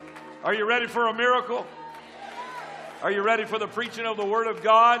Are you ready for a miracle? Are you ready for the preaching of the Word of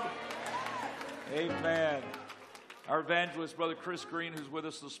God? Amen. Our evangelist, Brother Chris Green, who's with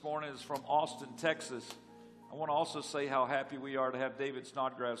us this morning, is from Austin, Texas. I want to also say how happy we are to have David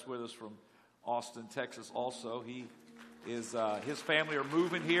Snodgrass with us from Austin, Texas also. His family are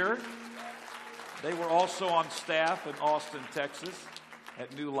moving here. They were also on staff in Austin, Texas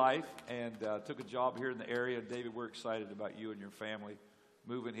at New Life and took a job here in the area. David, we're excited about you and your family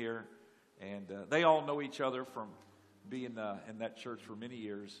moving here. And they all know each other from being in that church for many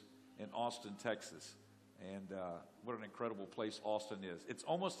years in Austin, Texas. And what an incredible place Austin is. It's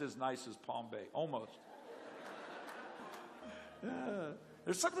almost as nice as Palm Bay. Almost.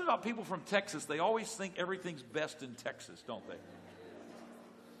 There's something about people from Texas. They always think everything's best in Texas, don't they?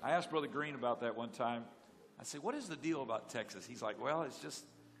 I asked Brother Green about that one time. I said, what is the deal about Texas? He's like, well, it's just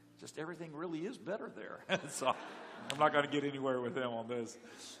everything really is better there. So I'm not going to get anywhere with him on this.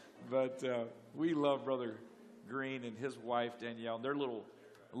 But we love Brother Green and his wife, Danielle, and their little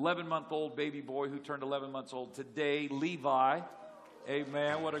 11-month-old baby boy who turned 11 months old today, Levi.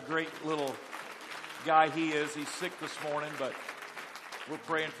 Amen. What a great little guy he is. He's sick this morning, but we're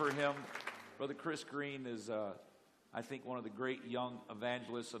praying for him. Brother Chris Green is, I think, one of the great young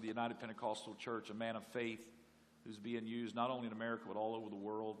evangelists of the United Pentecostal Church, a man of faith who's being used not only in America but all over the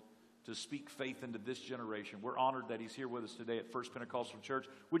world to speak faith into this generation. We're honored that he's here with us today at First Pentecostal Church.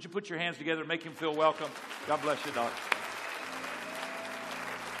 Would you put your hands together and make him feel welcome? God bless you, Doc.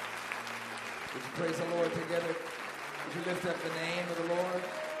 Would you praise the Lord together? Would you lift up the name of the Lord?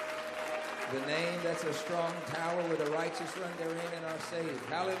 The name that's a strong tower where the righteous run therein and are saved.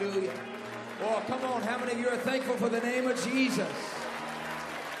 Hallelujah. Oh, come on. How many of you are thankful for the name of Jesus?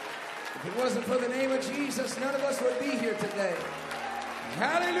 If it wasn't for the name of Jesus, none of us would be here today.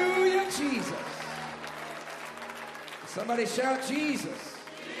 Hallelujah, Jesus. Somebody shout Jesus. Jesus.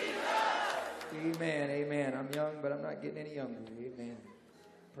 Amen, amen. I'm young, but I'm not getting any younger. Amen.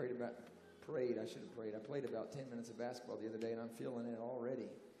 I should have prayed. I played about 10 minutes of basketball the other day, and I'm feeling it already.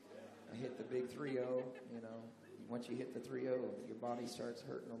 I hit the big 3-0, you know. Once you hit the 3-0, your body starts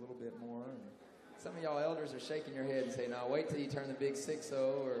hurting a little bit more. And some of y'all elders are shaking your head and saying, no, wait till you turn the big 6-0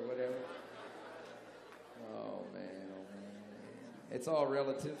 or whatever. Oh, man. It's all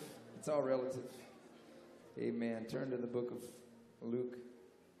relative. It's all relative. Amen. Turn to the book of Luke,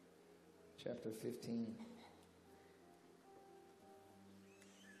 chapter 15.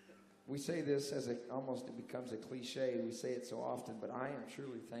 We say this as almost it becomes a cliche. We say it so often, but I am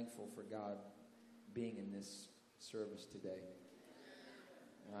truly thankful for God being in this service today.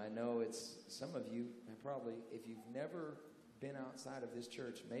 I know it's some of you probably, if you've never been outside of this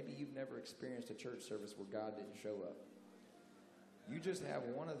church, maybe you've never experienced a church service where God didn't show up. You just have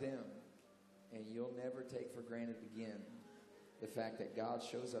one of them, and you'll never take for granted again the fact that God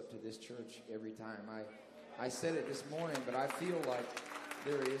shows up to this church every time. I said it this morning, but I feel like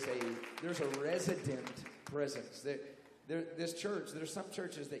there's a resident presence. This church, there's some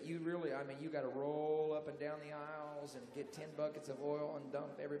churches that you got to roll up and down the aisles and get 10 buckets of oil and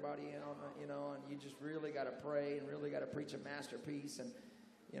dump everybody in on, and you just really got to pray and really got to preach a masterpiece. And,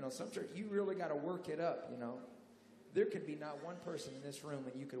 some church, you really got to work it up, There could be not one person in this room,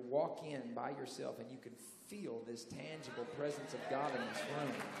 and you could walk in by yourself and you could feel this tangible presence of God in this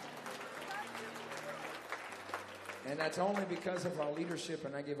room. And that's only because of our leadership,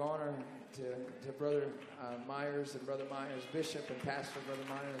 and I give honor to Brother Myers and Brother Myers, Bishop and Pastor Brother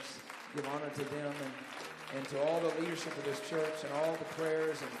Myers. Give honor to them and to all the leadership of this church and all the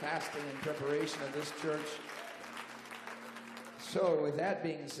prayers and fasting and preparation of this church. So with that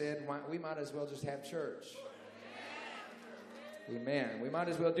being said, we might as well just have church. Amen. We might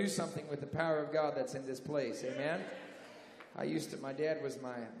as well do something with the power of God that's in this place. Amen. My dad was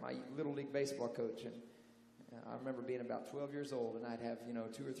my Little League baseball coach, and I remember being about 12 years old, and I'd have,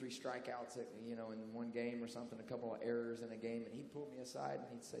 2 or 3 strikeouts, in one game or something, a couple of errors in a game, and he'd pull me aside and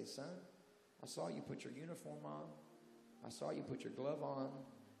he'd say, son, I saw you put your uniform on. I saw you put your glove on.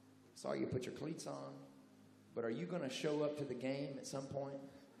 I saw you put your cleats on. But are you going to show up to the game at some point?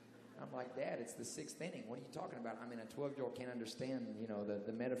 I'm like, Dad, it's the 6th inning. What are you talking about? I mean, a 12-year-old can't understand,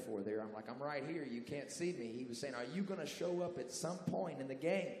 the metaphor there. I'm like, I'm right here. You can't see me. He was saying, are you going to show up at some point in the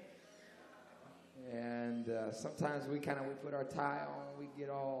game? And sometimes we put our tie on. We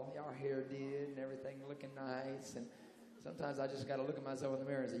get all our hair did and everything looking nice. And sometimes I just got to look at myself in the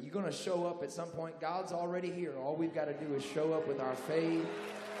mirror and say, you're going to show up at some point. God's already here. All we've got to do is show up with our faith,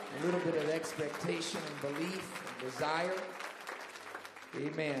 a little bit of expectation and belief and desire.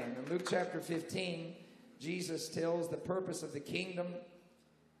 Amen. In Luke chapter 15, Jesus tells the purpose of the kingdom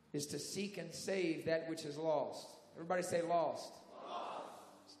is to seek and save that which is lost. Everybody say lost.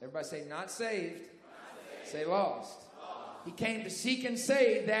 Lost. Everybody say, not saved. Say, lost. He came to seek and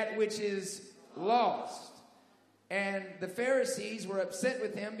save that which is lost. And the Pharisees were upset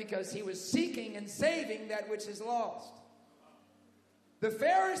with him because he was seeking and saving that which is lost. The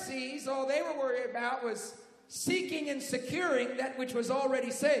Pharisees, all they were worried about was seeking and securing that which was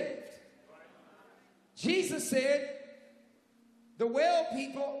already saved. Jesus said, the well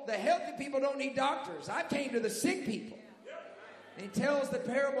people, the healthy people don't need doctors. I came to the sick people. And he tells the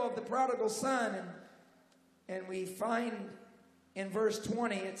parable of the prodigal son, and we find in verse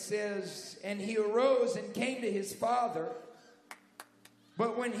 20, it says, and he arose and came to his father,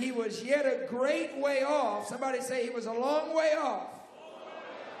 but when he was yet a great way off, somebody say he was a long way off,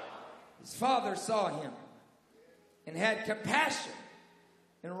 his father saw him and had compassion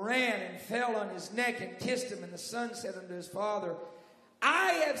and ran and fell on his neck and kissed him. And the son said unto his father,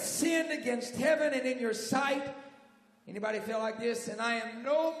 I have sinned against heaven and in your sight. Anybody feel like this? And I am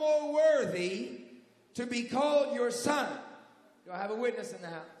no more worthy to be called your son. Do I have a witness in the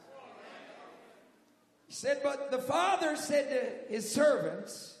house? He said, but the father said to his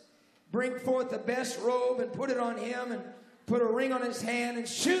servants, bring forth the best robe and put it on him, and put a ring on his hand and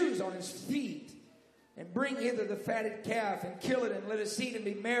shoes on his feet, and bring hither the fatted calf and kill it, and let us eat and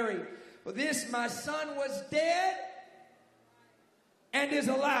be merry. For this my son was dead and is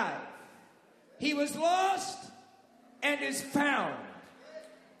alive. He was lost and is found.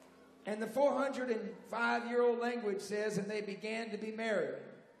 And the 405-year-old language says, and they began to be merry.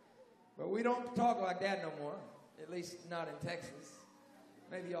 But we don't talk like that no more, at least not in Texas.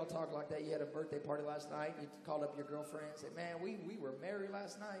 Maybe y'all talk like that. You had a birthday party last night. You called up your girlfriend and said, man, we were merry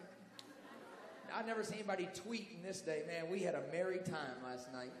last night. I've never seen anybody tweeting this day, man, we had a merry time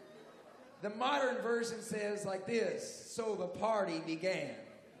last night. The modern version says like this, so the party began.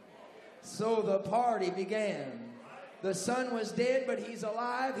 So the party began. The son was dead, but he's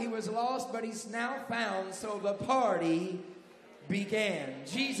alive. He was lost, but he's now found. So the party began.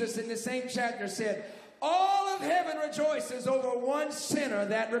 Jesus in the same chapter said, all of heaven rejoices over one sinner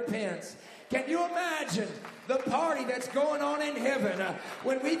that repents. Can you imagine the party that's going on in heaven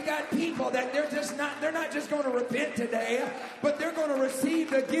when we've got people that they're not just going to repent today, but they're going to receive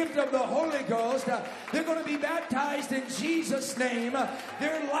the gift of the Holy Ghost. They're going to be baptized in Jesus' name.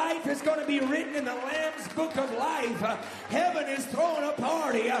 Their life is going to be written in the Lamb's book of life. Heaven is throwing a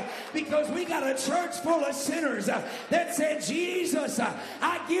party because we got a church full of sinners that said, Jesus,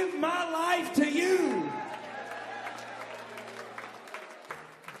 I give my life to you.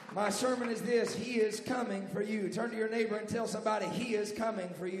 My sermon is this: He is coming for you. Turn to your neighbor and tell somebody, He is coming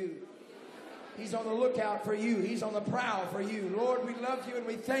for you. He's on the lookout for you. He's on the prowl for you. Lord, we love you and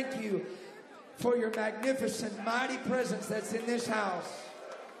we thank you for your magnificent, mighty presence that's in this house.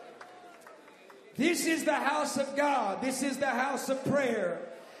 This is the house of God. This is the house of prayer.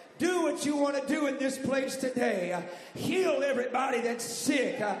 Do what you want to do in this place today. Heal everybody that's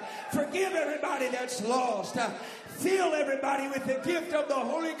sick. Forgive everybody that's lost. Fill everybody with the gift of the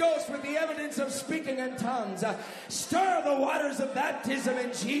Holy Ghost, with the evidence of speaking in tongues. Stir the waters of baptism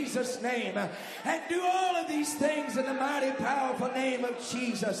in Jesus' name. And do all of these things in the mighty, powerful name of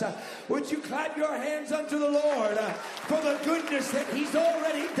Jesus. Would you clap your hands unto the Lord for the goodness that He's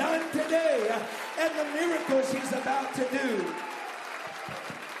already done today and the miracles He's about to do.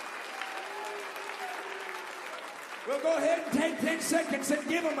 We'll go ahead and take 10 seconds and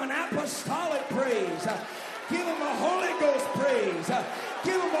give Him an apostolic praise. Give Him a Holy Ghost praise.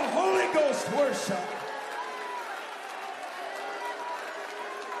 Give Him a Holy Ghost worship.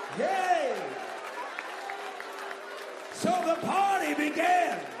 Yay! So the party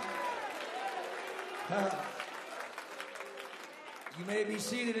began. You may be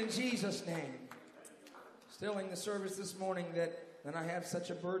seated in Jesus' name. Still in the service this morning that I have such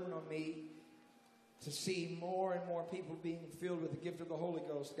a burden on me to see more and more people being filled with the gift of the Holy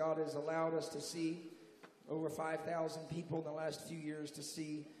Ghost. God has allowed us to see over 5,000 people in the last few years to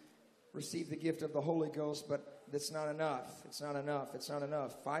receive the gift of the Holy Ghost, but that's not enough. It's not enough. It's not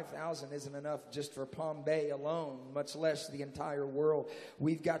enough. 5,000 isn't enough just for Palm Bay alone, much less the entire world.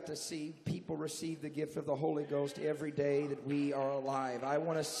 We've got to see people receive the gift of the Holy Ghost every day that we are alive. I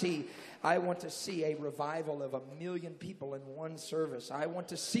want to see a revival of 1 million people in one service. I want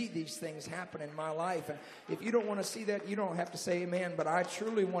to see these things happen in my life. And if you don't want to see that, you don't have to say amen, but I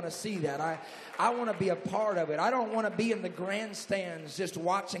truly want to see that. I want to be a part of it. I don't want to be in the grandstands just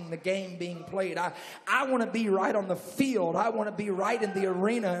watching the game being played. I want to be right right on the field. I want to be right in the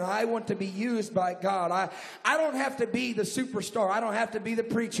arena, and I want to be used by God. I don't have to be the superstar. I don't have to be the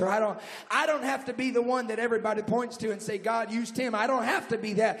preacher. I don't have to be the one that everybody points to and say, God used him. I don't have to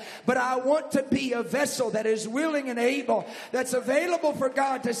be that. But I want to be a vessel that is willing and able, that's available for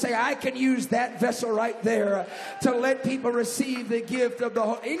God to say, I can use that vessel right there to let people receive the gift of the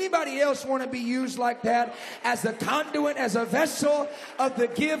Holy. Anybody else want to be used like that, as a conduit, as a vessel of the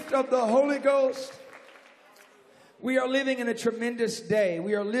gift of the Holy Ghost? We are living in a tremendous day.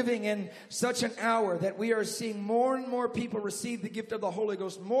 We are living in such an hour that we are seeing more and more people receive the gift of the Holy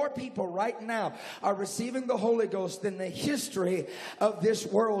Ghost. More people right now are receiving the Holy Ghost than the history of this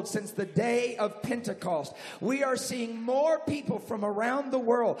world since the day of Pentecost. We are seeing more people from around the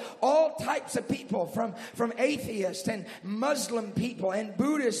world, all types of people, from atheists and Muslim people and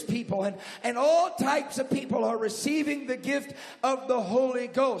Buddhist people, and all types of people are receiving the gift of the Holy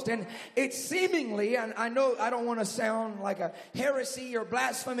Ghost. And it's seemingly, and I know I don't want to sound like a heresy or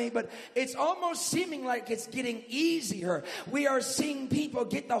blasphemy, but it's almost seeming like it's getting easier. We are seeing people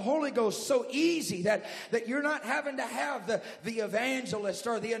get the Holy Ghost so easy that you're not having to have the evangelist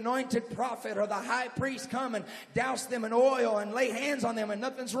or the anointed prophet or the high priest come and douse them in oil and lay hands on them, and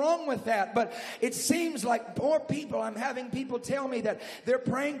nothing's wrong with that. But it seems like more people, I'm having people tell me that they're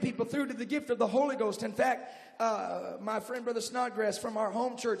praying people through to the gift of the Holy Ghost. In fact, my friend Brother Snodgrass from our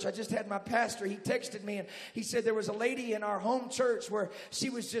home church, I just had my pastor, he texted me and he said there was a lady in our home church where she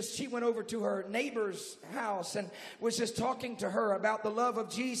went over to her neighbor's house and was just talking to her about the love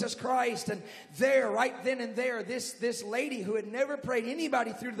of Jesus Christ. And there, right then and there, this lady who had never prayed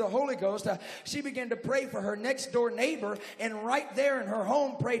anybody through to the Holy Ghost, she began to pray for her next door neighbor, and right there in her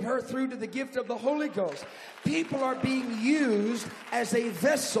home prayed her through to the gift of the Holy Ghost. People are being used as a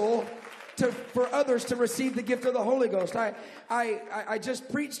vessel for others to receive the gift of the Holy Ghost. I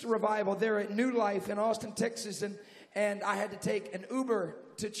just preached a revival there at New Life in Austin, Texas, and I had to take an Uber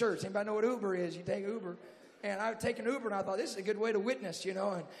to church. Anybody know what Uber is? You take Uber. And I would take an Uber, and I thought, this is a good way to witness, you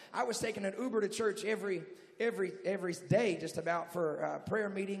know. And I was taking an Uber to church every day, just about, for a prayer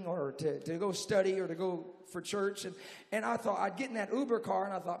meeting or to go study or to go for church. And I thought I'd get in that Uber car,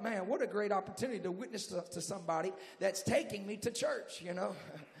 and I thought, man, what a great opportunity to witness to somebody that's taking me to church, you know.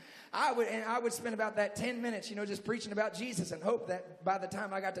 I would spend about that 10 minutes, you know, just preaching about Jesus, and hope that by the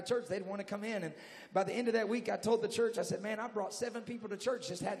time I got to church, they'd want to come in. And by the end of that week, I told the church, I said, man, I brought 7 people to church,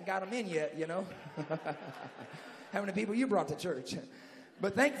 just hadn't got them in yet, you know. How many people you brought to church?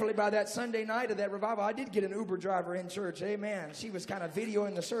 But thankfully, by that Sunday night of that revival, I did get an Uber driver in church. Amen. She was kind of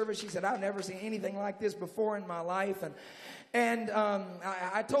videoing the service. She said, I've never seen anything like this before in my life. And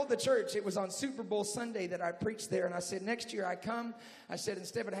I told the church, it was on Super Bowl Sunday that I preached there. And I said, next year I come. I said,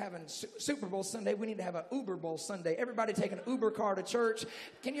 instead of having Super Bowl Sunday, we need to have an Uber Bowl Sunday. Everybody take an Uber car to church.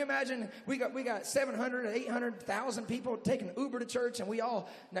 Can you imagine? We got 700 or 800,000 people taking Uber to church. And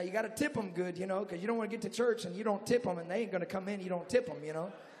now you got to tip them good, you know, because you don't want to get to church and you don't tip them, and they ain't going to come in. You don't tip them, you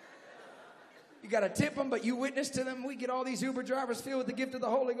know. You got to tip them, but you witness to them. We get all these Uber drivers filled with the gift of the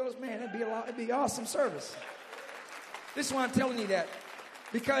Holy Ghost. Man, it'd be awesome service. This is why I'm telling you that.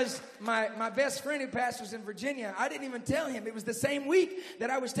 Because my best friend who pastors in Virginia, I didn't even tell him. It was the same week that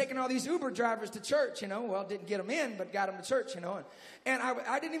I was taking all these Uber drivers to church, you know. Well, didn't get them in, but got them to church, you know. And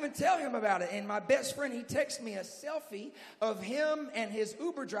I didn't even tell him about it. And my best friend, he texted me a selfie of him and his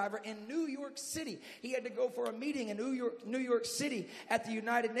Uber driver in New York City. He had to go for a meeting in New York City at the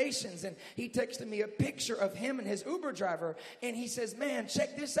United Nations. And he texted me a picture of him and his Uber driver. And he says, man,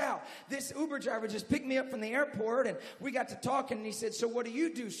 check this out. This Uber driver just picked me up from the airport, and we got to talking. And he said, so what do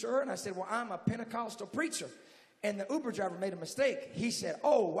you do, sir? And I said, well, I'm a Pentecostal preacher. And the Uber driver made a mistake. He said,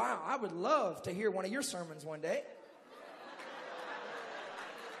 oh, wow, I would love to hear one of your sermons one day.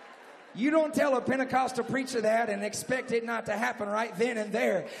 You don't tell a Pentecostal preacher that and expect it not to happen right then and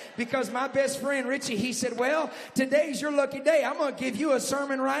there. Because my best friend, Richie, he said, well, today's your lucky day. I'm going to give you a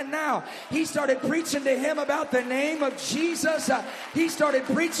sermon right now. He started preaching to him about the name of Jesus. He started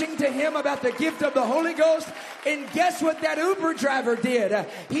preaching to him about the gift of the Holy Ghost. And guess what that Uber driver did?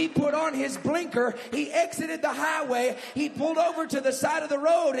 He put on his blinker. He exited the highway. He pulled over to the side of the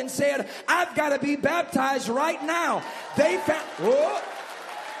road and said, I've got to be baptized right now. They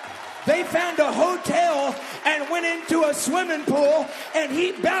found a hotel and went into a swimming pool, and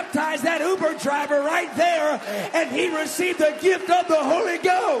he baptized that Uber driver right there, and he received the gift of the Holy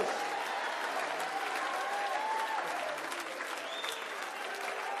Ghost.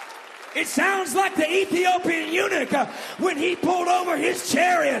 It sounds like the Ethiopian eunuch when he pulled over his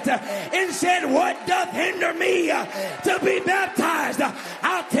chariot and said, what doth hinder me to be baptized?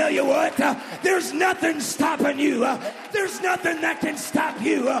 I'll tell you what, there's nothing stopping you. There's nothing that can stop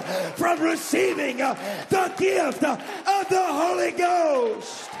you from receiving the gift of the Holy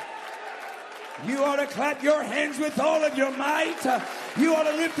Ghost. You ought to clap your hands with all of your might. You ought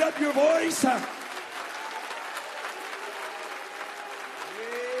to lift up your voice.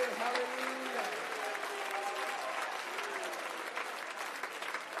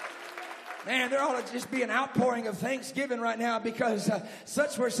 Man, there ought to just be an outpouring of thanksgiving right now, because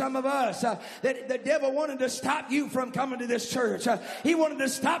such were some of us. That the devil wanted to stop you from coming to this church. He wanted to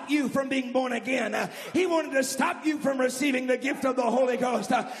stop you from being born again. He wanted to stop you from receiving the gift of the Holy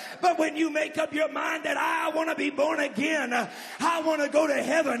Ghost. But when you make up your mind that I want to be born again, I want to go to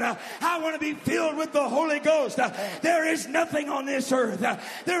heaven, I want to be filled with the Holy Ghost, there is nothing on this earth,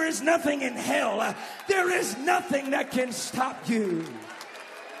 there is nothing in hell, there is nothing that can stop you.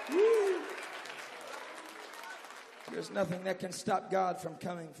 Woo. There's nothing that can stop God from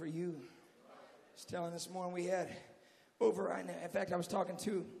coming for you. I was telling this morning, we had over, in fact, I was talking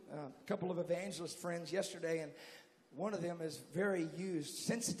to a couple of evangelist friends yesterday, and one of them is very used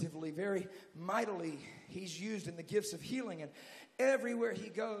sensitively, very mightily. He's used in the gifts of healing, and everywhere he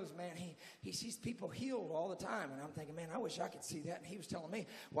goes, man, he sees people healed all the time. And I'm thinking, man, I wish I could see that. And he was telling me,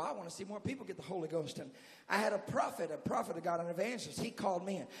 well, I want to see more people get the Holy Ghost. And I had a prophet of God, an evangelist. He called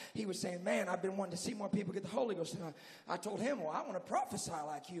me, and he was saying, man, I've been wanting to see more people get the Holy Ghost. And I told him, well, I want to prophesy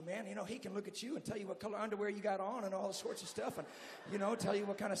like you, man. You know, he can look at you and tell you what color underwear you got on and all the sorts of stuff. And, you know, tell you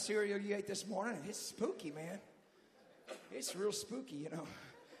what kind of cereal you ate this morning. And it's spooky, man. It's real spooky, you know.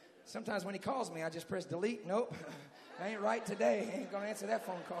 Sometimes when he calls me, I just press delete. Nope. I ain't right today. I ain't going to answer that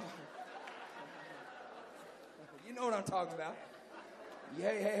phone call. You know what I'm talking about.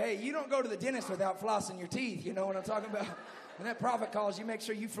 Hey, you don't go to the dentist without flossing your teeth. You know what I'm talking about. When that prophet calls, you make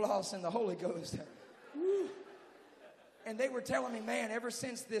sure you floss in the Holy Ghost. Woo. And they were telling me, man, ever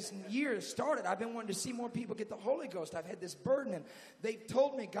since this year started, I've been wanting to see more people get the Holy Ghost. I've had this burden. And they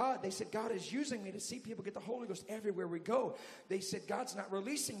told me, they said, God is using me to see people get the Holy Ghost everywhere we go. They said, God's not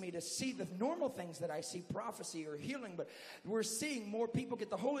releasing me to see the normal things that I see, prophecy or healing, but we're seeing more people get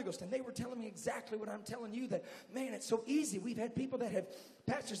the Holy Ghost. And they were telling me exactly what I'm telling you, that, man, it's so easy. We've had people that have,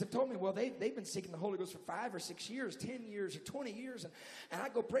 pastors have told me, well, they've been seeking the Holy Ghost for 5 or 6 years, 10 years, or 20 years. And I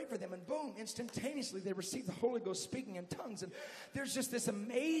go pray for them, and boom, instantaneously they receive the Holy Ghost, speaking in tongues. And there's just this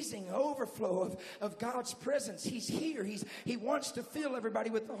amazing overflow of God's presence. He's here. He wants to fill everybody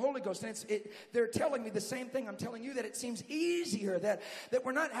with the Holy Ghost. And they're telling me the same thing I'm telling you, that it seems easier, that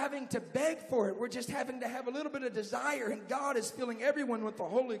we're not having to beg for it. We're just having to have a little bit of desire, and God is filling everyone with the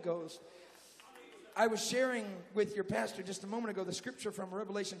Holy Ghost. I was sharing with your pastor just a moment ago the scripture from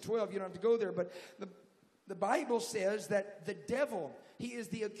Revelation 12. You don't have to go there, but the Bible says that the devil, he is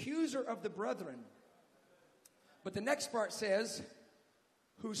the accuser of the brethren. But the next part says,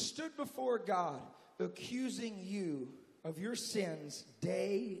 who stood before God accusing you of your sins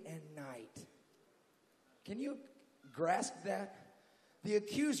day and night. Can you grasp that? The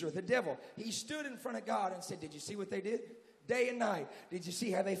accuser, the devil, he stood in front of God and said, did you see what they did? Day and night. Did you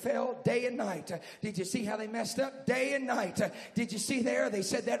see how they fell? Day and night. Did you see how they messed up? Day and night. Did you see there? They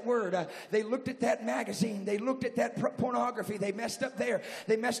said that word. They looked at that magazine. They looked at that pornography. They messed up there.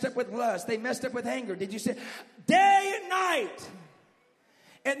 They messed up with lust. They messed up with anger. Did you see? Day and night.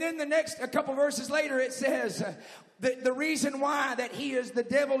 And then a couple verses later, it says, the reason why that the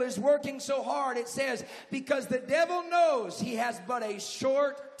devil is working so hard, it says, because the devil knows he has but a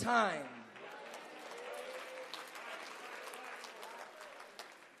short time.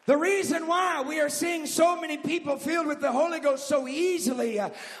 The reason why we are seeing so many people filled with the Holy Ghost so easily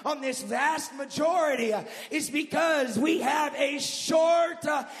on this vast majority is because we have a short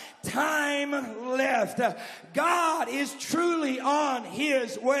time left. God is truly on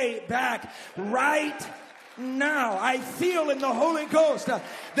his way back right now. I feel in the Holy Ghost that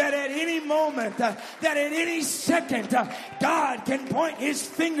at any moment, that at any second, God can point his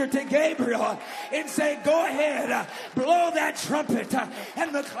finger to Gabriel and say, go ahead, blow that trumpet,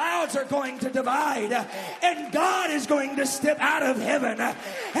 and the clouds are going to divide, and God is going to step out of heaven,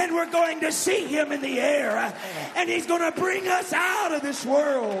 and we're going to see him in the air, and he's going to bring us out of this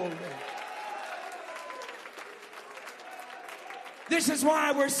world. This is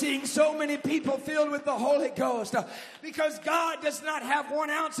why we're seeing so many people filled with the Holy Ghost, because God does not have 1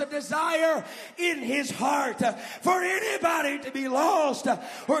 ounce of desire in his heart for anybody to be lost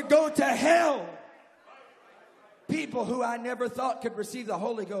or go to hell. People who I never thought could receive the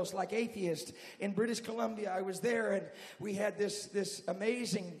Holy Ghost, like atheists in British Columbia. I was there, and we had this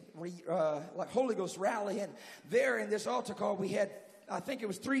amazing Holy Ghost rally, and there in this altar call we had, I think it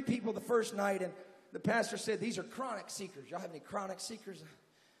was 3 people the first night, and the pastor said, these are chronic seekers. Y'all have any chronic seekers?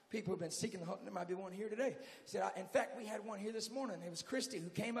 People who've been seeking the Holy Ghost. There might be one here today. He said, in fact, we had one here this morning. It was Christy who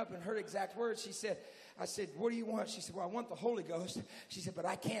came up and heard exact words. She said, I said, what do you want? She said, well, I want the Holy Ghost. She said, but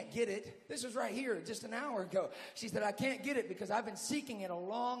I can't get it. This was right here just an hour ago. She said, I can't get it because I've been seeking it a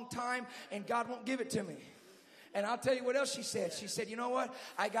long time and God won't give it to me. And I'll tell you what else she said. She said, you know what?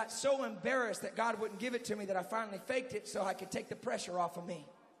 I got so embarrassed that God wouldn't give it to me that I finally faked it so I could take the pressure off of me.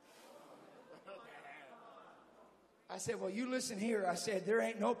 I said, well, you listen here. I said, there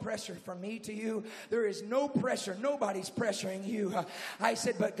ain't no pressure from me to you. There is no pressure. Nobody's pressuring you. I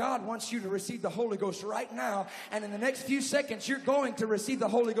said, but God wants you to receive the Holy Ghost right now. And in the next few seconds, you're going to receive the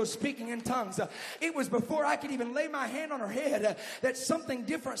Holy Ghost speaking in tongues. It was before I could even lay my hand on her head that something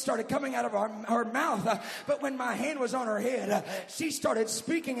different started coming out of her mouth. But when my hand was on her head, she started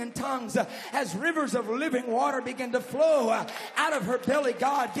speaking in tongues as rivers of living water began to flow out of her belly.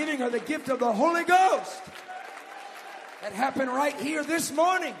 God giving her the gift of the Holy Ghost. That happened right here this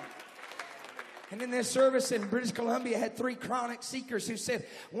morning. And in this service in British Columbia, I had 3 chronic seekers who said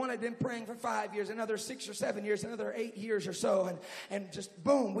one had been praying for 5 years, another 6 or 7 years, another 8 years or so. And just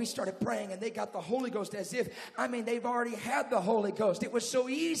boom, we started praying and they got the Holy Ghost as if, they've already had the Holy Ghost. It was so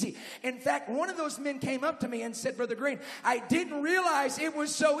easy. In fact, one of those men came up to me and said, Brother Green, I didn't realize it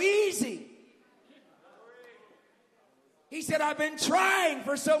was so easy. He said, I've been trying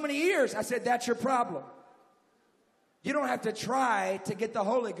for so many years. I said, that's your problem. You don't have to try to get the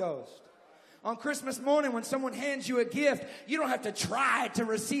Holy Ghost. On Christmas morning, when someone hands you a gift, you don't have to try to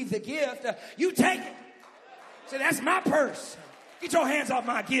receive the gift. You take it. Say, that's my purse. Get your hands off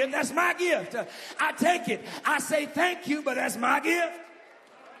my gift. That's my gift. I take it. I say thank you, but that's my gift.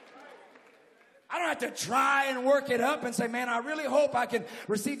 I don't have to try and work it up and say, man, I really hope I can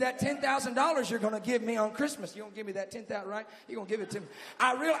receive that $10,000 you're going to give me on Christmas. You don't give me that $10,000, right? You're going to give it to me.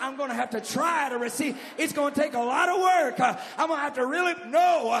 I'm going to have to try to receive. It's going to take a lot of work. I'm going to have to really,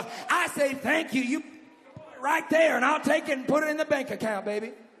 I say thank you. You put it right there and I'll take it and put it in the bank account,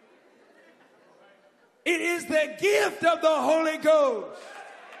 baby. It is the gift of the Holy Ghost.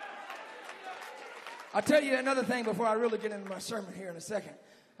 I'll tell you another thing before I really get into my sermon here in a second.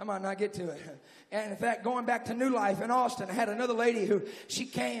 I might not get to it. And in fact, going back to New Life in Austin, I had another lady who she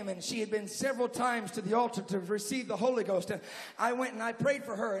came and she had been several times to the altar to receive the Holy Ghost. And I went and I prayed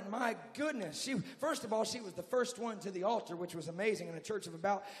for her. And my goodness, first of all, she was the first one to the altar, which was amazing in a church of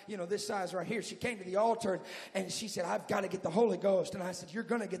about, this size right here. She came to the altar and she said, I've got to get the Holy Ghost. And I said, you're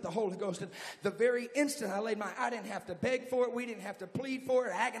going to get the Holy Ghost. And the very instant I didn't have to beg for it. We didn't have to plead for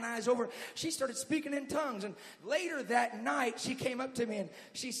it, agonize over it. She started speaking in tongues. And later that night, she came up to me and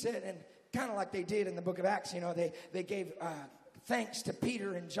she said, and kind of like they did in the book of Acts, they gave thanks to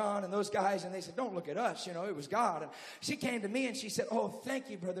Peter and John and those guys, and they said, don't look at us, it was God. And she came to me and she said, oh,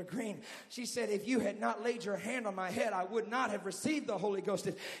 thank you, Brother Green. She said, if you had not laid your hand on my head, I would not have received the Holy Ghost.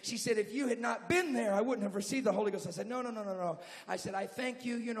 She said, if you had not been there, I wouldn't have received the Holy Ghost. I said, no. I said, I thank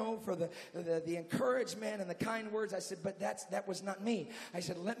you, for the encouragement and the kind words. I said, but that was not me. I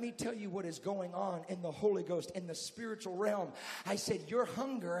said, let me tell you what is going on in the Holy Ghost, in the spiritual realm. I said, your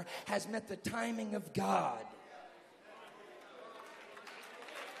hunger has met the timing of God.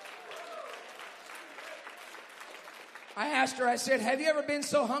 I asked her, I said, have you ever been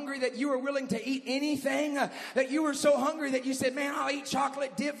so hungry that you were willing to eat anything? That you were so hungry that you said, man, I'll eat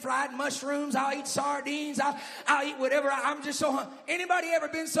chocolate dip, fried mushrooms. I'll eat sardines. I'll eat whatever. I'm just so hungry. Anybody ever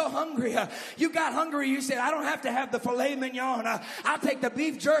been so hungry? You got hungry. You said, I don't have to have the filet mignon. I'll take the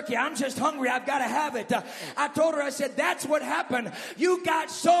beef jerky. I'm just hungry. I've got to have it. I told her, I said, that's what happened. You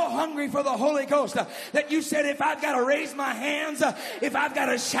got so hungry for the Holy Ghost that you said, if I've got to raise my hands, if I've got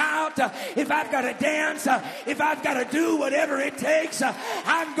to shout, if I've got to dance, if I've got to do whatever it takes,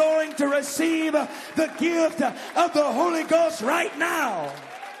 I'm going to receive the gift of the Holy Ghost right now.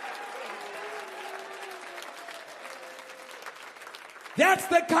 That's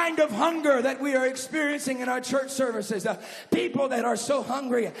the kind of hunger that we are experiencing in our church services. People that are so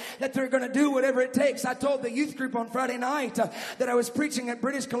hungry that they're going to do whatever it takes. I told the youth group on Friday night that I was preaching at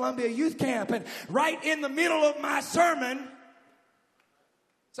British Columbia Youth Camp, and right in the middle of my sermon,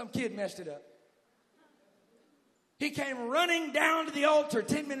 some kid messed it up. He came running down to the altar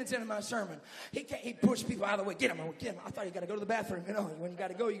 10 minutes into my sermon. He pushed people out of the way. Get him. I thought you got to go to the bathroom. When you got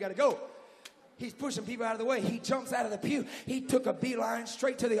to go, you got to go. He's pushing people out of the way. He jumps out of the pew. He took a beeline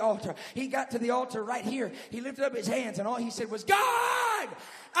straight to the altar. He got to the altar right here. He lifted up his hands, and all he said was, God,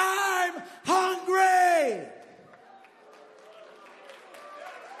 I'm hungry.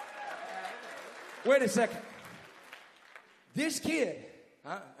 Wait a second. This kid,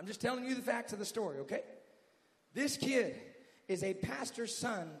 I'm just telling you the facts of the story, okay? This kid is a pastor's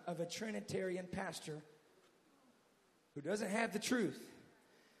son of a Trinitarian pastor who doesn't have the truth.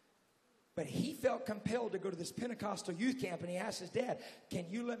 But he felt compelled to go to this Pentecostal youth camp, and he asked his dad, can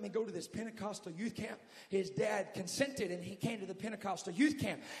you let me go to this Pentecostal youth camp? His dad consented, and he came to the Pentecostal youth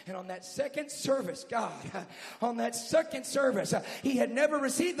camp. And on that second service, on that second service, he had never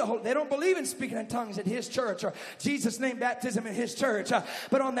received the Holy. They don't believe in speaking in tongues at his church or Jesus' name baptism in his church.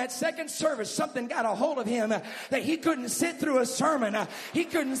 But on that second service, something got a hold of him that he couldn't sit through a sermon. He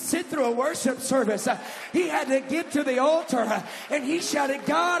couldn't sit through a worship service. He had to get to the altar, and he shouted,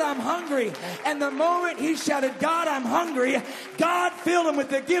 God, I'm hungry. And the moment he shouted, God, I'm hungry, God filled him with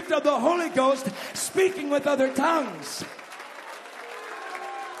the gift of the Holy Ghost, speaking with other tongues.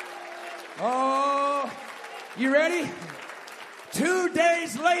 Oh, you ready? 2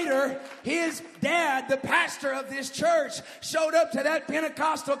 days later, his dad, the pastor of this church, showed up to that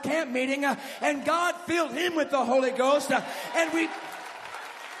Pentecostal camp meeting, and God filled him with the Holy Ghost, and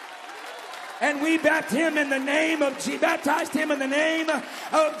we baptized him in the name of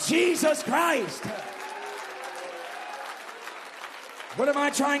Jesus Christ. What am I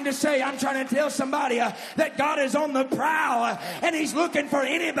trying to say? I'm trying to tell somebody that God is on the prowl, and he's looking for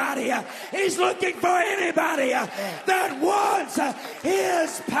anybody. He's looking for anybody that wants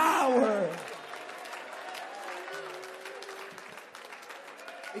his power.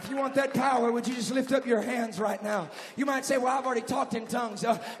 If you want that power, would you just lift up your hands right now? You might say, well, I've already talked in tongues.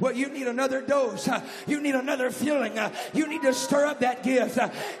 Well, you need another dose. You need another filling. You need to stir up that gift.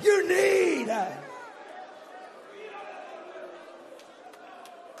 You need.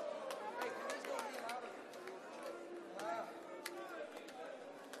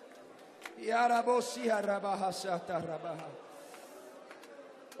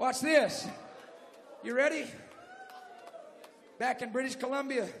 Watch this. You ready? Back in British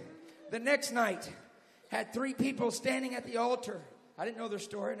Columbia, the next night, had 3 people standing at the altar. I didn't know their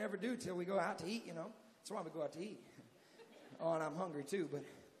story. I never do till we go out to eat, you know. That's why we go out to eat. Oh, and I'm hungry too, but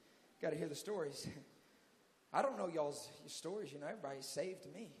got to hear the stories. I don't know y'all's stories, you know. Everybody's saved to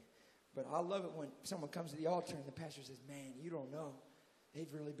me. But I love it when someone comes to the altar and the pastor says, man, you don't know.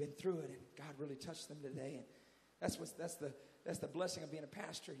 They've really been through it, and God really touched them today. And that's the blessing of being a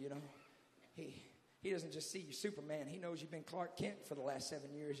pastor, you know. He doesn't just see you Superman. He knows you've been Clark Kent for the last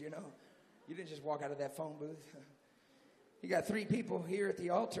 7 years, you know. You didn't just walk out of that phone booth. You got 3 people here at the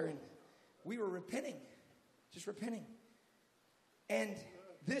altar, and we were repenting, just repenting. And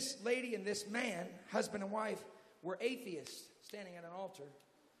this lady and this man, husband and wife, were atheists standing at an altar.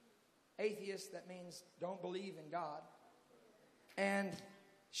 Atheists, that means don't believe in God. And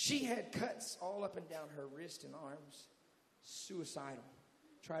she had cuts all up and down her wrist and arms, suicidal,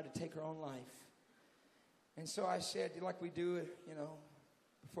 tried to take her own life. And so I said, like we do, you know,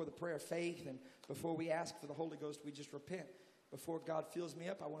 before the prayer of faith and before we ask for the Holy Ghost, we just repent. Before God fills me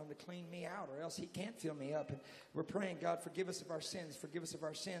up, I want him to clean me out, or else he can't fill me up. And we're praying, God, forgive us of our sins, forgive us of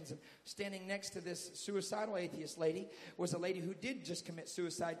our sins. And standing next to this suicidal atheist lady was a lady who did just commit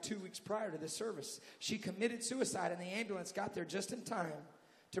suicide 2 weeks prior to this service. She committed suicide, and the ambulance got there just in time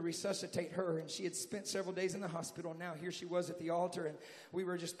to resuscitate her, and she had spent several days in the hospital. Now here she was at the altar, and we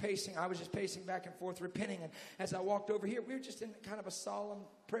were just pacing. I was just pacing back and forth, repenting. And as I walked over here, we were just in kind of a solemn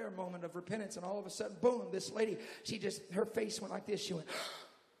prayer moment of repentance, and all of a sudden, boom, this lady, her face went like this. She went,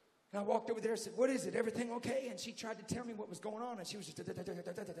 and I walked over there and said, what is it? Everything okay? And she tried to tell me what was going on, and she was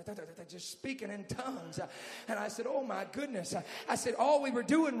just speaking in tongues. And I said, oh my goodness. I said, all we were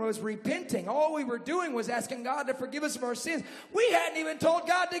doing was repenting. All we were doing was asking God to forgive us of our sins. We hadn't even told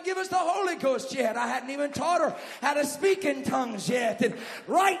God to give us the Holy Ghost yet. I hadn't even taught her how to speak in tongues yet. And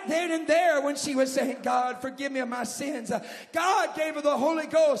right then and there, when she was saying, God, forgive me of my sins, God gave her the Holy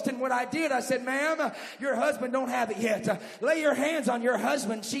Ghost. And what I did, I said, ma'am, your husband don't have it yet. Lay your hands on your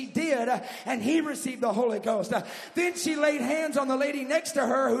husband. She did, and he received the Holy Ghost. Then she laid hands on the lady next to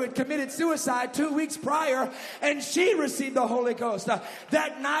her who had committed suicide 2 weeks prior, and she received the Holy Ghost.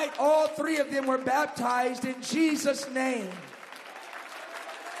 That night, all 3 of them were baptized in Jesus' name.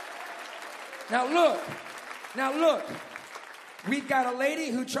 Now look. We've got a lady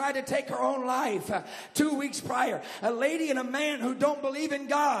who tried to take her own life 2 weeks prior. A lady and a man who don't believe in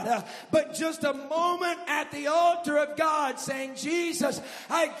God. But just a moment at the altar of God saying, Jesus,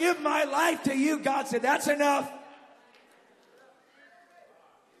 I give my life to you. God said, that's enough.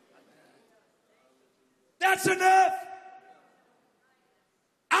 That's enough.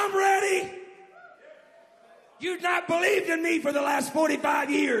 I'm ready. You've not believed in me for the last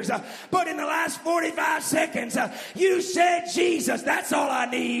 45 years, but in the last 45 seconds, you said, Jesus, that's all I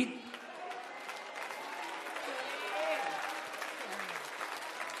need.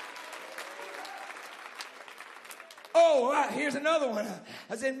 Here's another one. I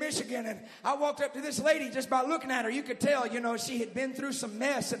was in Michigan, and I walked up to this lady. Just by looking at her, you could tell, she had been through some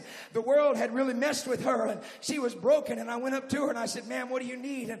mess, and the world had really messed with her, and she was broken. And I went up to her, and I said, "Ma'am, what do you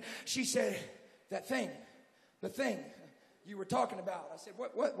need?" And she said, the thing you were talking about. I said,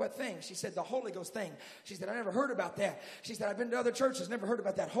 what thing? She said, "The Holy Ghost thing." She said, "I never heard about that." She said, "I've been to other churches, never heard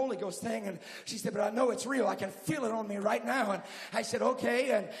about that Holy Ghost thing." And she said, "But I know it's real. I can feel it on me right now." And I said,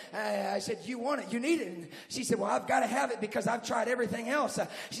 "Okay." And I said, "You want it? You need it?" And she said, "Well, I've got to have it because I've tried everything else."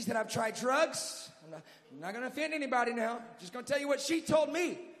 She said, "I've tried drugs." I'm not going to offend anybody now. I'm just going to tell you what she told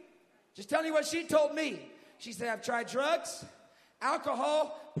me. Just telling you what she told me. She said, "I've tried drugs,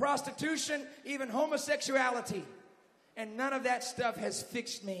 alcohol, prostitution, even homosexuality. And none of that stuff has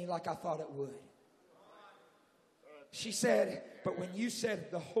fixed me like I thought it would." She said, "But when you said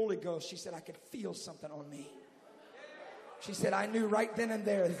the Holy Ghost," she said, "I could feel something on me." She said, "I knew right then and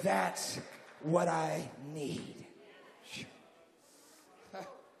there, that's what I need."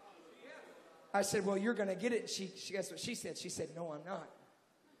 I said, "Well, you're going to get it." She guess what she said? She said, "No, I'm not."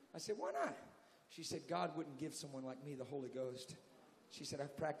 I said, "Why not?" She said, "God wouldn't give someone like me the Holy Ghost." She said,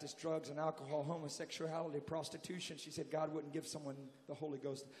 "I've practiced drugs and alcohol, homosexuality, prostitution." She said, "God wouldn't give someone the Holy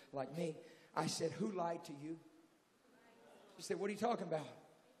Ghost like me." I said, "Who lied to you?" She said, "What are you talking about?"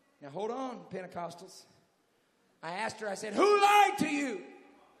 Now, hold on, Pentecostals. I asked her, I said, "Who lied to you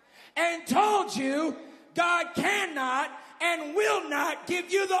and told you God cannot and will not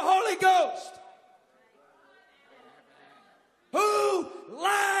give you the Holy Ghost? Who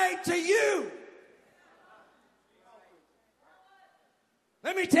lied to you?"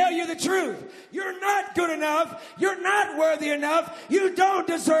 Let me tell you the truth. You're not good enough. You're not worthy enough. You don't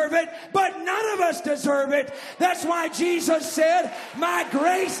deserve it, but none of us deserve it. That's why Jesus said, "My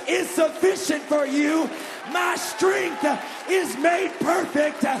grace is sufficient for you. My strength is made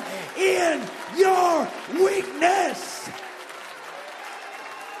perfect in your weakness."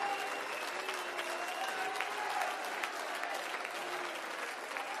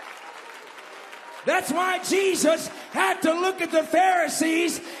 That's why Jesus had to look at the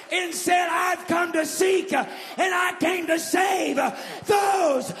Pharisees and said, "I've come to seek and I came to save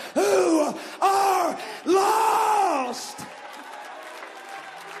those who are lost."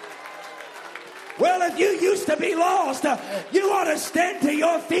 Well, if you used to be lost, you ought to stand to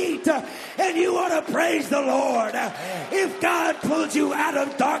your feet and you ought to praise the Lord. If God pulled you out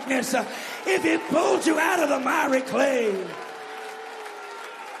of darkness, if He pulled you out of the miry clay,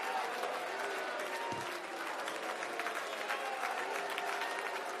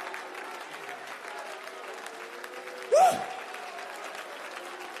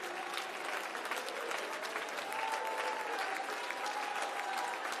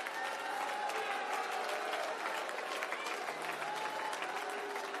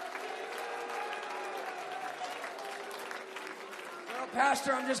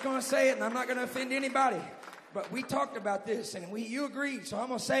 Pastor, I'm just going to say it, and I'm not going to offend anybody. But we talked about this, and you agreed, so I'm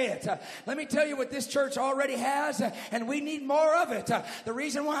going to say it. Let me tell you what this church already has, and we need more of it. The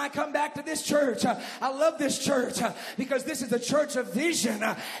reason why I come back to this church, I love this church, because this is a church of vision.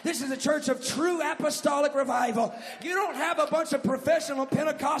 This is a church of true apostolic revival. You don't have a bunch of professional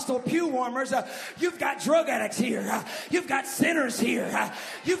Pentecostal pew warmers. You've got drug addicts here. You've got sinners here.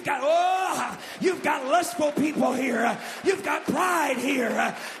 You've got lustful people here. You've got pride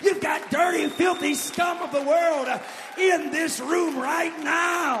here. You've got dirty, filthy scum of the world in this room right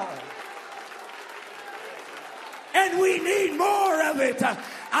now. And we need more of it.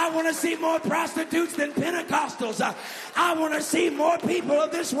 I want to see more prostitutes than Pentecostals. I want to see more people of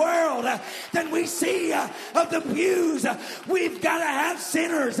this world than we see of the pews. We've got to have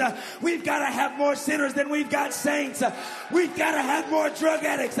sinners. We've got to have more sinners than we've got saints. We've got to have more drug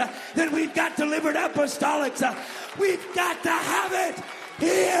addicts than we've got delivered apostolics. We've got to have it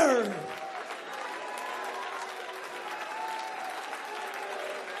here.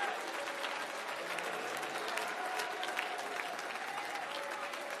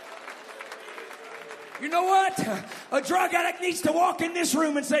 You know what? A drug addict needs to walk in this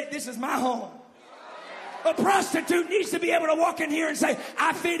room and say, "This is my home." A prostitute needs to be able to walk in here and say,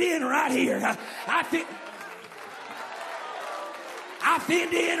 "I fit in right here. I fit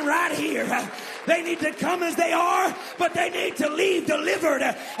in right here." They need to come as they are, but they need to leave delivered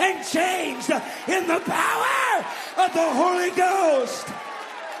and changed in the power of the Holy Ghost.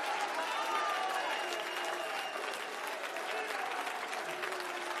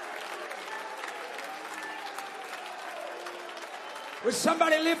 Would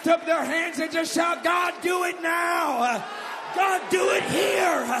somebody lift up their hands and just shout, "God, do it now. God, do it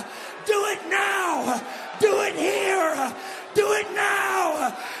here. Do it now. Do it here. Do it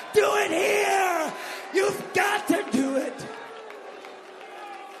now. Do it here. You've got to do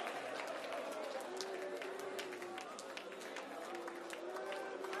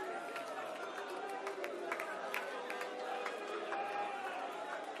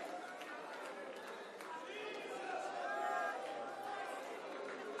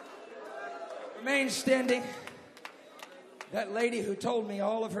Remain standing. That lady who told me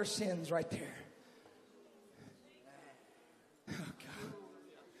all of her sins right there. Oh,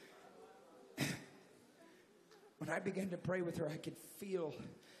 God. When I began to pray with her, I could feel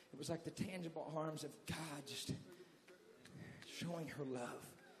it was like the tangible arms of God just showing her love.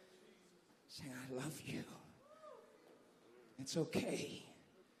 Saying, I love you. It's okay.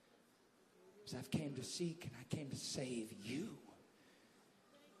 Because I've came to seek and I came to save you.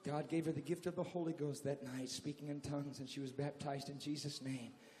 God gave her the gift of the Holy Ghost that night, speaking in tongues, and she was baptized in Jesus'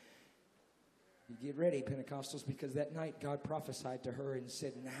 name. You get ready, Pentecostals, because that night God prophesied to her and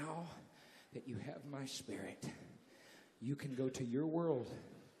said, now that you have my Spirit, you can go to your world,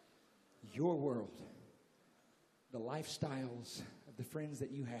 the lifestyles of the friends that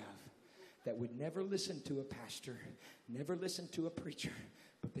you have that would never listen to a pastor, never listen to a preacher,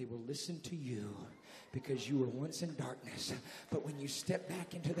 but they will listen to you because you were once in darkness. But when you step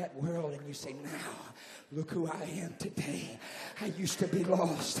back into that world and you say, now, look who I am today. I used to be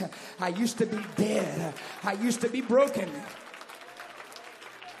lost. I used to be dead. I used to be broken.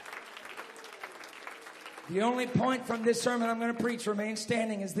 The only point from this sermon I'm going to preach, remain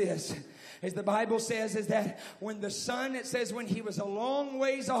standing, is this. As the Bible says, is that when the son, it says when he was a long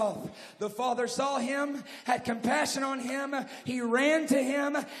ways off, the father saw him, had compassion on him, he ran to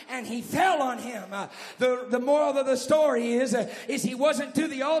him, and he fell on him. The moral of the story is he wasn't to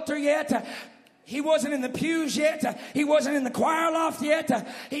the altar yet. He wasn't in the pews yet. He wasn't in the choir loft yet.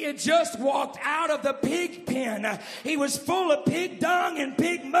 He had just walked out of the pig pen. He was full of pig dung and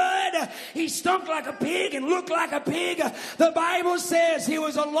pig mud. He stunk like a pig and looked like a pig. The Bible says he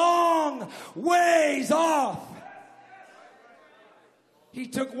was a long ways off. He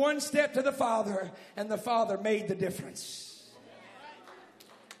took one step to the Father, and the Father made the difference.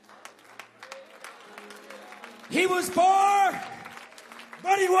 He was far,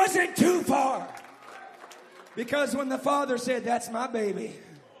 but he wasn't too far. Because when the Father said, that's my baby.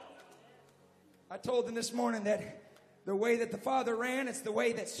 I told them this morning that the way that the Father ran, it's the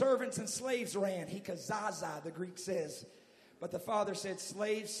way that servants and slaves ran. Hikazaza, the Greek says. But the Father said,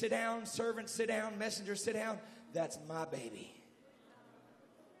 slaves sit down, servants sit down, messengers sit down. That's my baby.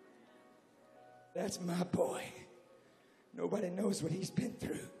 That's my boy. Nobody knows what he's been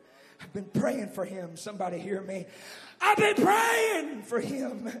through. I've been praying for him. Somebody hear me. I've been praying for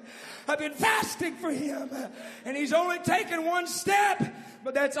him. I've been fasting for him. And he's only taken one step.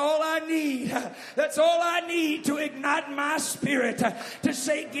 But that's all I need. That's all I need to ignite my spirit. To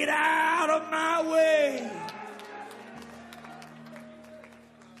say, get out of my way.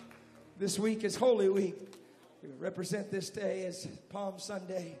 This week is Holy Week. We represent this day as Palm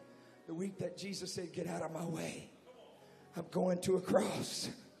Sunday. The week that Jesus said, get out of my way. I'm going to a cross.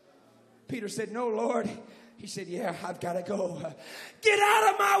 Peter said, no, Lord. He said, yeah, I've got to go. Get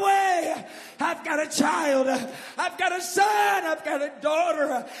out of my way. I've got a child. I've got a son. I've got a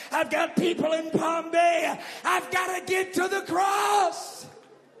daughter. I've got people in Palm Bay. I've got to get to the cross.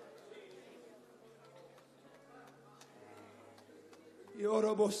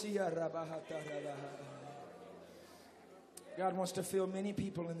 God wants to fill many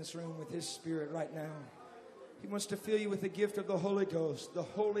people in this room with His Spirit right now. He wants to fill you with the gift of the Holy Ghost, the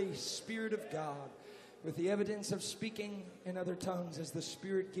Holy Spirit of God, with the evidence of speaking in other tongues as the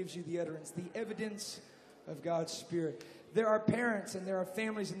Spirit gives you the utterance, the evidence of God's Spirit. There are parents and there are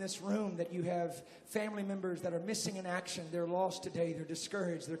families in this room that you have family members that are missing in action. They're lost today. They're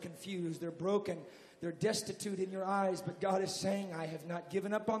discouraged. They're confused. They're broken. They're destitute in your eyes, but God is saying, I have not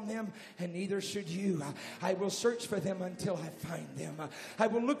given up on them, and neither should you. I will search for them until I find them. I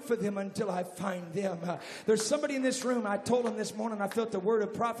will look for them until I find them. There's somebody in this room, I told him this morning, I felt the word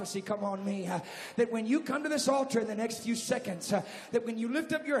of prophecy come on me, that when you come to this altar in the next few seconds, that when you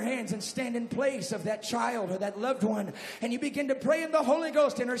lift up your hands and stand in place of that child or that loved one, and you begin to pray in the Holy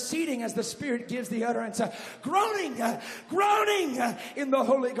Ghost, interceding as the Spirit gives the utterance, groaning in the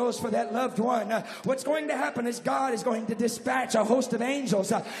Holy Ghost for that loved one. What's going to happen is God is going to dispatch a host of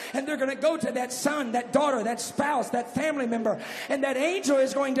angels, and they're going to go to that son, that daughter, that spouse, that family member, and that angel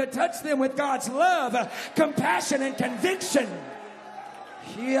is going to touch them with God's love, compassion, and conviction.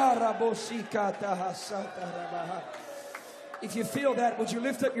 If you feel that, would you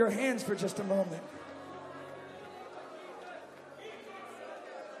lift up your hands for just a moment?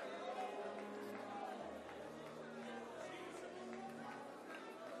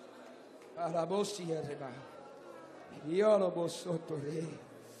 I don't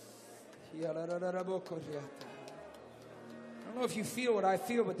know if you feel what I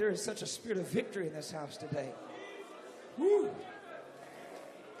feel, but there is such a spirit of victory in this house today. Woo.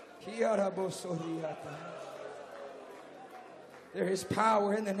 There is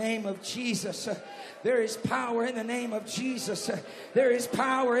power in the name of Jesus. There is power in the name of Jesus. There is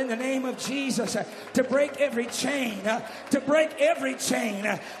power in the name of Jesus to break every chain, to break every chain,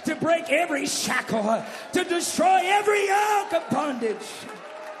 to break every shackle, to destroy every yoke of bondage.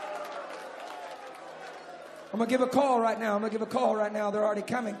 I'm going to give a call right now. They're already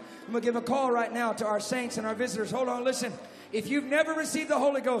coming. I'm going to give a call right now to our saints and our visitors. Hold on, listen. If you've never received the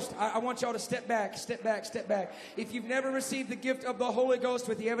Holy Ghost, I want y'all to step back. If you've never received the gift of the Holy Ghost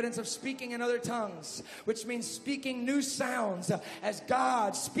with the evidence of speaking in other tongues, which means speaking new sounds as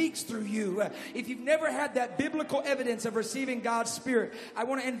God speaks through you. If you've never had that biblical evidence of receiving God's Spirit, I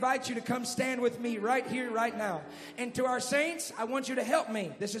want to invite you to come stand with me right here, right now. And to our saints, I want you to help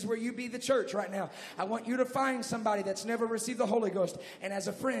me. This is where you be the church right now. I want you to find somebody that's never received the Holy Ghost. And as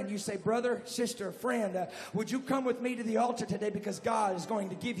a friend, you say, brother, sister, friend, would you come with me to the altar today, because God is going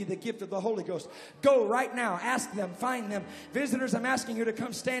to give you the gift of the Holy Ghost. Go right now. Ask them. Find them. Visitors, I'm asking you to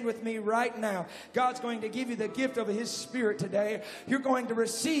come stand with me right now. God's going to give you the gift of His Spirit today. You're going to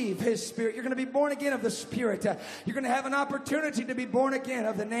receive His Spirit. You're going to be born again of the Spirit. You're going to have an opportunity to be born again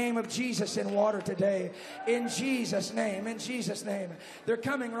of the name of Jesus in water today. In Jesus' name. In Jesus' name. They're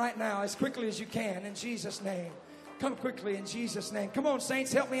coming right now as quickly as you can. In Jesus' name. Come quickly in Jesus' name. Come on,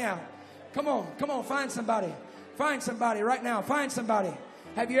 saints, help me out. Come on, find somebody. Find somebody right now. Find somebody.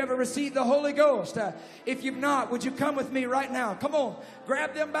 Have you ever received the Holy Ghost? If you've not, would you come with me right now? Come on.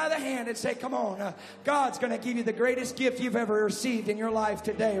 Grab them by the hand and say, come on. God's going to give you the greatest gift you've ever received in your life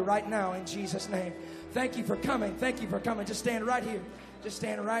today, right now, in Jesus' name. Thank you for coming. Thank you for coming. Just stand right here. Just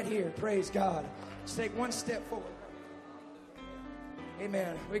stand right here. Praise God. Just take one step forward.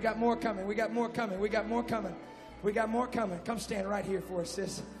 Amen. We got more coming. We got more coming. We got more coming. We got more coming. Come stand right here for us,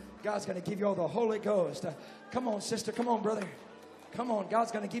 sis. God's going to give you all the Holy Ghost. Come on, sister. Come on, brother. Come on.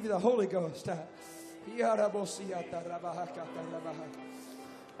 God's going to give you the Holy Ghost.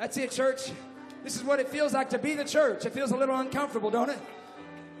 That's it, church. This is what it feels like to be the church. It feels a little uncomfortable, don't it?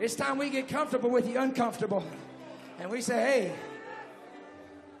 It's time we get comfortable with the uncomfortable. And we say, hey,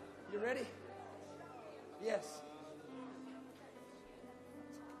 you ready? Yes.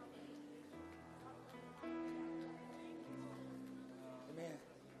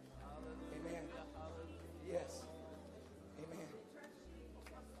 Yes. Amen.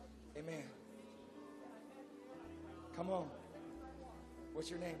 Amen. Come on. What's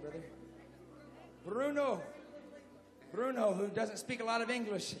your name, brother? Bruno. Bruno, who doesn't speak a lot of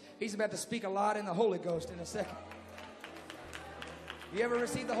English. He's about to speak a lot in the Holy Ghost in a second. You ever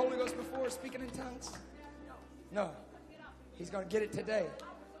received the Holy Ghost before, speaking in tongues? No. He's going to get it today.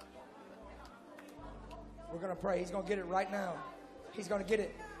 We're going to pray. He's going to get it right now. He's going to get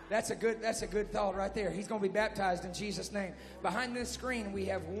it. That's a good thought right there. He's going to be baptized in Jesus' name. Behind this screen, we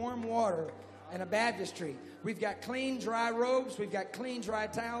have warm water and a baptistry. We've got clean, dry robes. We've got clean, dry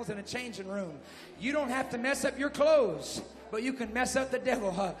towels and a changing room. You don't have to mess up your clothes, but you can mess up the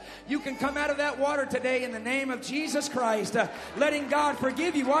devil. You can come out of that water today in the name of Jesus Christ, letting God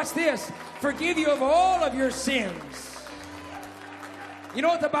forgive you. Watch this. Forgive you of all of your sins. You know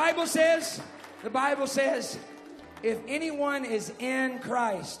what the Bible says? The Bible says, if anyone is in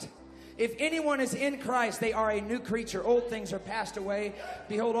Christ, they are a new creature. Old things are passed away.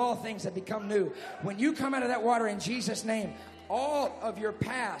 Behold, all things have become new. When you come out of that water in Jesus' name, all of your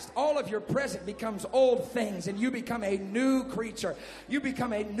past, all of your present becomes old things, and you become a new creature. You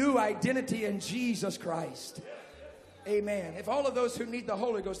become a new identity in Jesus Christ. Amen. If all of those who need the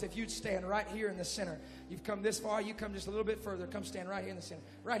Holy Ghost, if you'd stand right here in the center. You've come this far, you come just a little bit further. Come stand right here in the center.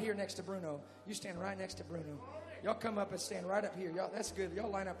 Right here next to Bruno. You stand right next to Bruno. Y'all come up and stand right up here. Y'all, that's good. Y'all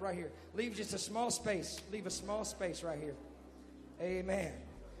line up right here. Leave just a small space. Leave a small space right here. Amen.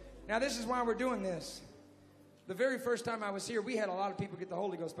 Now, this is why we're doing this. The very first time I was here, we had a lot of people get the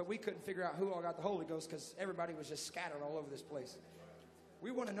Holy Ghost, but we couldn't figure out who all got the Holy Ghost because everybody was just scattered all over this place.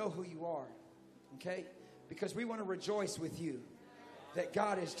 We want to know who you are, okay? Because we want to rejoice with you that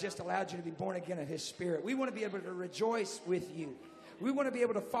God has just allowed you to be born again of His Spirit. We want to be able to rejoice with you. We want to be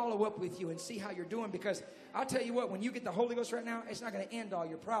able to follow up with you and see how you're doing, because I'll tell you what, when you get the Holy Ghost right now, it's not going to end all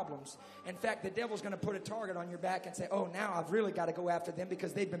your problems. In fact, the devil's going to put a target on your back and say, oh, now I've really got to go after them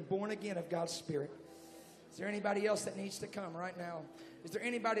because they've been born again of God's Spirit. Is there anybody else that needs to come right now? Is there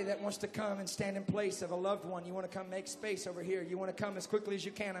anybody that wants to come and stand in place of a loved one? You want to come make space over here. You want to come as quickly as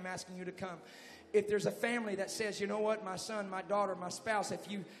you can. I'm asking you to come. If there's a family that says, you know what, my son, my daughter, my spouse, if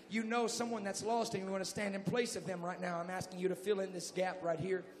you know someone that's lost and you want to stand in place of them right now, I'm asking you to fill in this gap right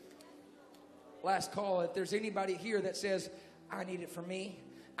here. Last call. If there's anybody here that says, I need it for me,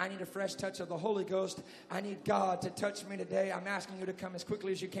 I need a fresh touch of the Holy Ghost. I need God to touch me today. I'm asking you to come as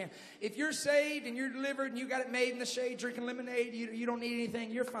quickly as you can. If you're saved and you're delivered and you got it made in the shade, drinking lemonade, you don't need anything,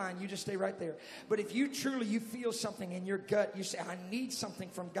 you're fine. You just stay right there. But if you feel something in your gut, you say, I need something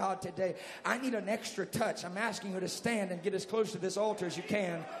from God today. I need an extra touch. I'm asking you to stand and get as close to this altar as you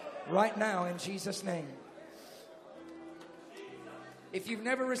can right now in Jesus' name. If you've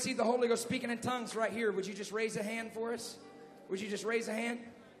never received the Holy Ghost speaking in tongues right here, would you just raise a hand for us? Would you just raise a hand?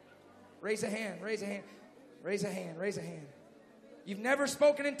 Raise a hand, raise a hand, raise a hand, raise a hand. You've never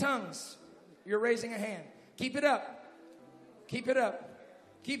spoken in tongues. You're raising a hand. Keep it up. Keep it up.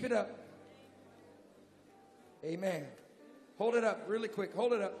 Keep it up. Amen. Hold it up really quick.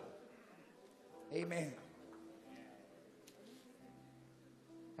 Hold it up. Amen.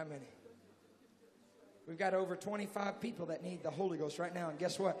 How many? We've got over 25 people that need the Holy Ghost right now. And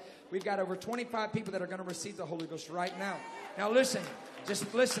guess what? We've got over 25 people that are going to receive the Holy Ghost right now. Now listen.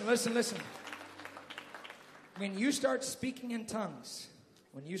 Just listen. When you start speaking in tongues,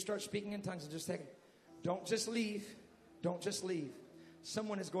 in just a second, don't just leave. Don't just leave.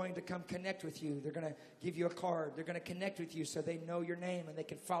 Someone is going to come connect with you. They're going to give you a card. They're going to connect with you so they know your name and they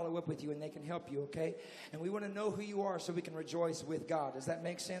can follow up with you and they can help you, okay? And we want to know who you are so we can rejoice with God. Does that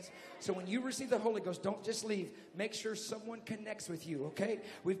make sense? So when you receive the Holy Ghost, don't just leave. Make sure someone connects with you, okay?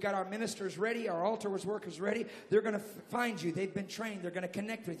 We've got our ministers ready, our altar workers ready. They're going to find you. They've been trained. They're going to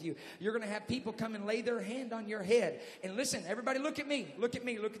connect with you. You're going to have people come and lay their hand on your head. And listen, everybody look at me. Look at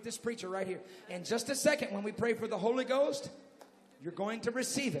me. Look at this preacher right here. In just a second, when we pray for the Holy Ghost, you're going to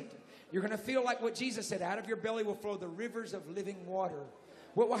receive it. You're going to feel like what Jesus said, out of your belly will flow the rivers of living water.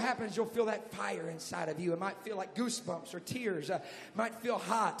 What will happen is you'll feel that fire inside of you. It might feel like goosebumps or tears. It might feel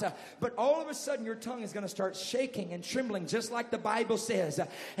hot. But all of a sudden your tongue is going to start shaking and trembling just like the Bible says.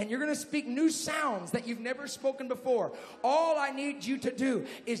 And you're going to speak new sounds that you've never spoken before. All I need you to do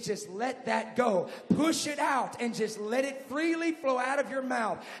is just let that go. Push it out and just let it freely flow out of your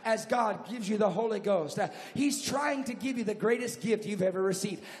mouth as God gives you the Holy Ghost. He's trying to give you the greatest gift you've ever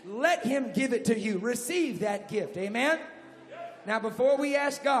received. Let Him give it to you. Receive that gift. Amen? Now, before we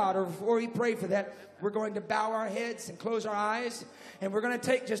ask God or before we pray for that, we're going to bow our heads and close our eyes. And we're going to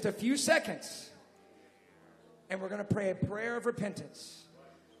take just a few seconds. And we're going to pray a prayer of repentance,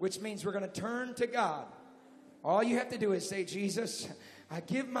 which means we're going to turn to God. All you have to do is say, Jesus, I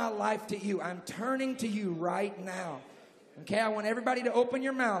give my life to you. I'm turning to you right now. Okay, I want everybody to open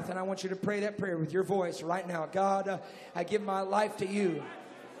your mouth, and I want you to pray that prayer with your voice right now. God, I give my life to you.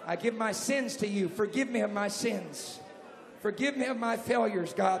 I give my sins to you. Forgive me of my sins. Forgive me of my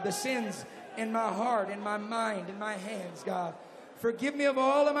failures, God, the sins in my heart, in my mind, in my hands, God. Forgive me of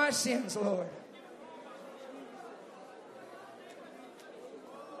all of my sins, Lord.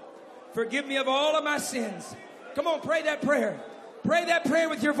 Forgive me of all of my sins. Come on, pray that prayer. Pray that prayer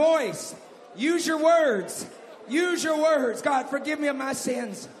with your voice. Use your words. Use your words. God, forgive me of my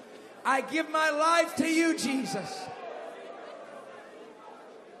sins. I give my life to you, Jesus.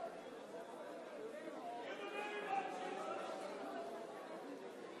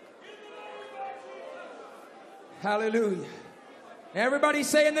 Hallelujah. Everybody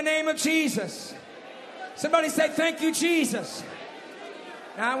say in the name of Jesus. Somebody say thank you, Jesus.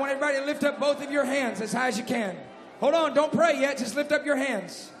 Now I want everybody to lift up both of your hands as high as you can. Hold on, don't pray yet. Just lift up your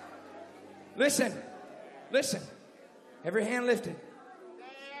hands. Listen. Listen. Every hand lifted.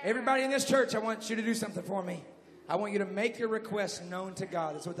 Everybody in this church, I want you to do something for me. I want you to make your requests known to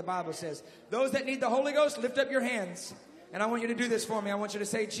God. That's what the Bible says. Those that need the Holy Ghost, lift up your hands. And I want you to do this for me. I want you to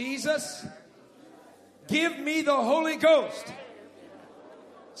say, Jesus, give me the Holy Ghost.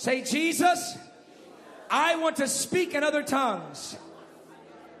 Say, Jesus, I want to speak in other tongues.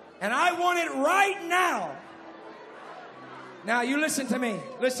 And I want it right now. Now you listen to me.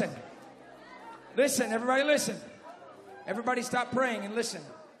 Listen. Listen, everybody listen. Everybody stop praying and listen.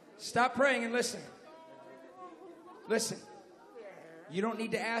 Stop praying and listen. Listen. You don't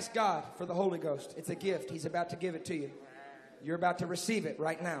need to ask God for the Holy Ghost. It's a gift. He's about to give it to you. You're about to receive it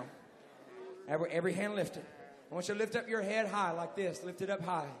right now. Every hand lifted. I want you to lift up your head high like this. Lift it up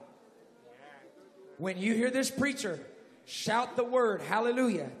high. When you hear this preacher shout the word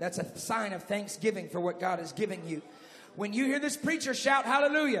hallelujah, that's a sign of thanksgiving for what God is giving you. When you hear this preacher shout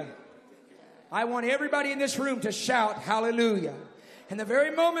hallelujah, I want everybody in this room to shout hallelujah. And the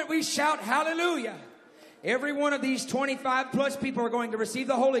very moment we shout hallelujah, every one of these 25 plus people are going to receive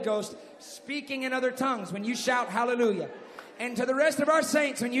the Holy Ghost speaking in other tongues when you shout hallelujah. And to the rest of our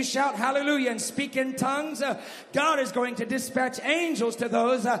saints, when you shout hallelujah and speak in tongues, God is going to dispatch angels to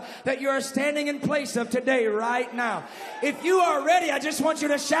those that you are standing in place of today, right now. If you are ready, I just want you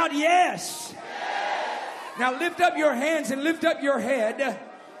to shout yes. Now lift up your hands and lift up your head.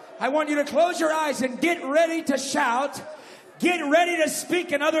 I want you to close your eyes and get ready to shout. Get ready to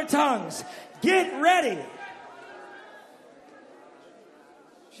speak in other tongues. Get ready.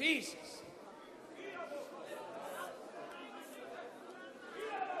 Jesus.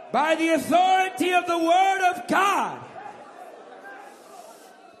 By the authority of the Word of God,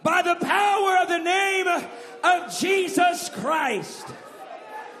 by the power of the name of Jesus Christ,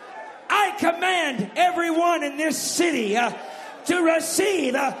 I command everyone in this city to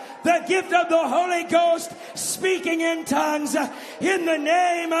receive the gift of the Holy Ghost, speaking in tongues in the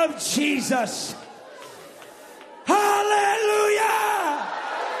name of Jesus. Hallelujah!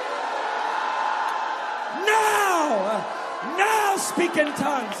 Now speak in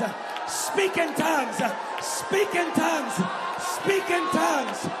tongues. Speak in tongues. Speak in tongues. Speak in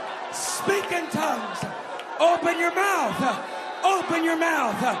tongues. Speak in tongues. Open your mouth. Open your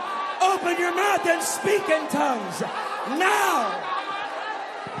mouth. Open your mouth and speak in tongues. Now.